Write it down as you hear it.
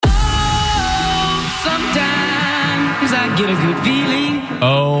I get a good feeling.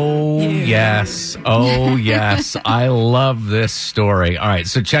 Oh, yes. Oh, yes. I love this story. All right,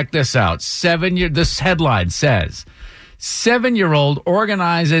 so check this out. This headline says, 7-year-old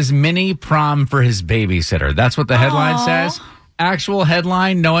organizes mini prom for his babysitter. That's what the headline says. Actual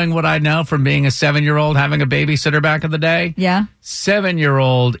headline, knowing what I know from being a 7-year-old having a babysitter back in the day. Yeah.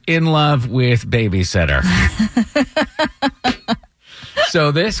 7-year-old in love with babysitter.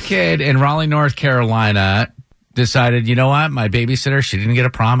 So this kid in Raleigh, North Carolina decided, you know what? My babysitter, she didn't get a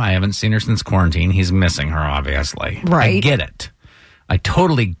prom. I haven't seen her since quarantine. He's missing her, obviously. Right. I get it. I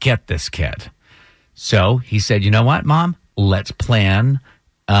totally get this kid. So he said, you know what, Mom? Let's plan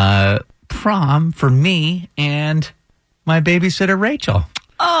prom for me and my babysitter, Rachel,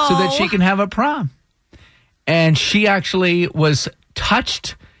 so that she can have a prom. And she actually was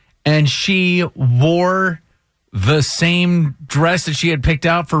touched, and she wore the same dress that she had picked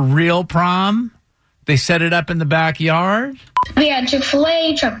out for real prom. They set it up in the backyard. We had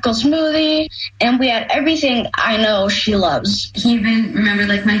Chick-fil-A, tropical smoothie, and we had everything I know she loves. He even remembered,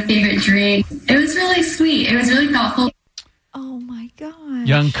 like, my favorite drink. It was really sweet. It was really thoughtful. Oh, my gosh.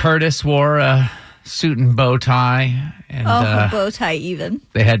 Young Curtis wore a suit and bow tie. And, a bow tie even.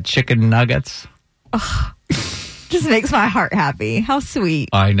 They had chicken nuggets. Just makes my heart happy. How sweet.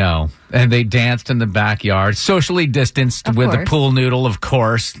 I know. And they danced in the backyard, socially distanced with a pool noodle, of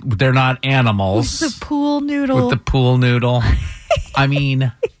course. They're not animals. With the pool noodle. With the pool noodle. I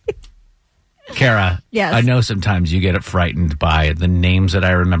mean, Kara, yes. I know sometimes you get frightened by the names that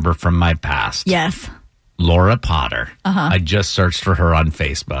I remember from my past. Yes. Laura Potter. I just searched for her on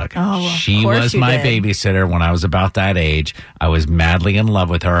Facebook. Oh, she was my babysitter when I was about that age. I was madly in love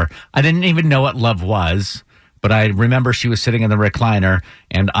with her. I didn't even know what love was. But I remember she was sitting in the recliner,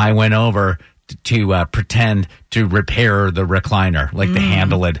 and I went over to pretend to repair the recliner. Like the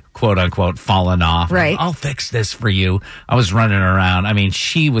handle had, quote unquote, fallen off. Right. I'll fix this for you. I was running around. I mean,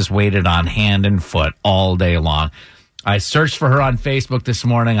 she was weighted on hand and foot all day long. I searched for her on Facebook this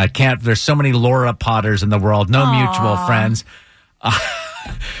morning. I can't. There's so many Laura Potters in the world. No mutual friends.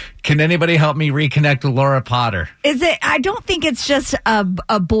 Can anybody help me reconnect with Laura Potter? I don't think it's just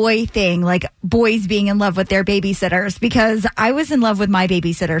a boy thing, like boys being in love with their babysitters, because I was in love with my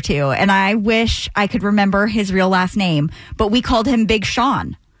babysitter too. And I wish I could remember his real last name, but we called him Big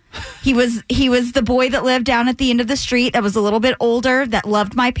Sean. He was the boy that lived down at the end of the street that was a little bit older, that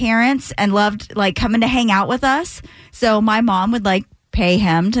loved my parents and loved like coming to hang out with us. So my mom would like pay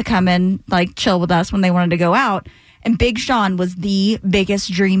him to come and like chill with us when they wanted to go out. And Big Sean was the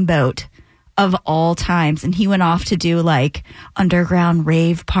biggest dreamboat of all times. And he went off to do like underground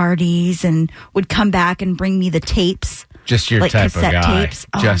rave parties and would come back and bring me the tapes. Just your like type of guy. Tapes.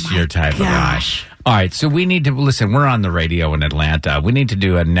 Just your type of guy. All right. So we need to listen. We're on the radio in Atlanta. We need to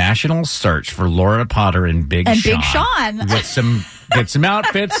do a national search for Laura Potter and Big Sean. Big Sean. Get some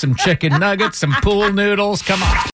outfits, some chicken nuggets, some pool noodles. Come on.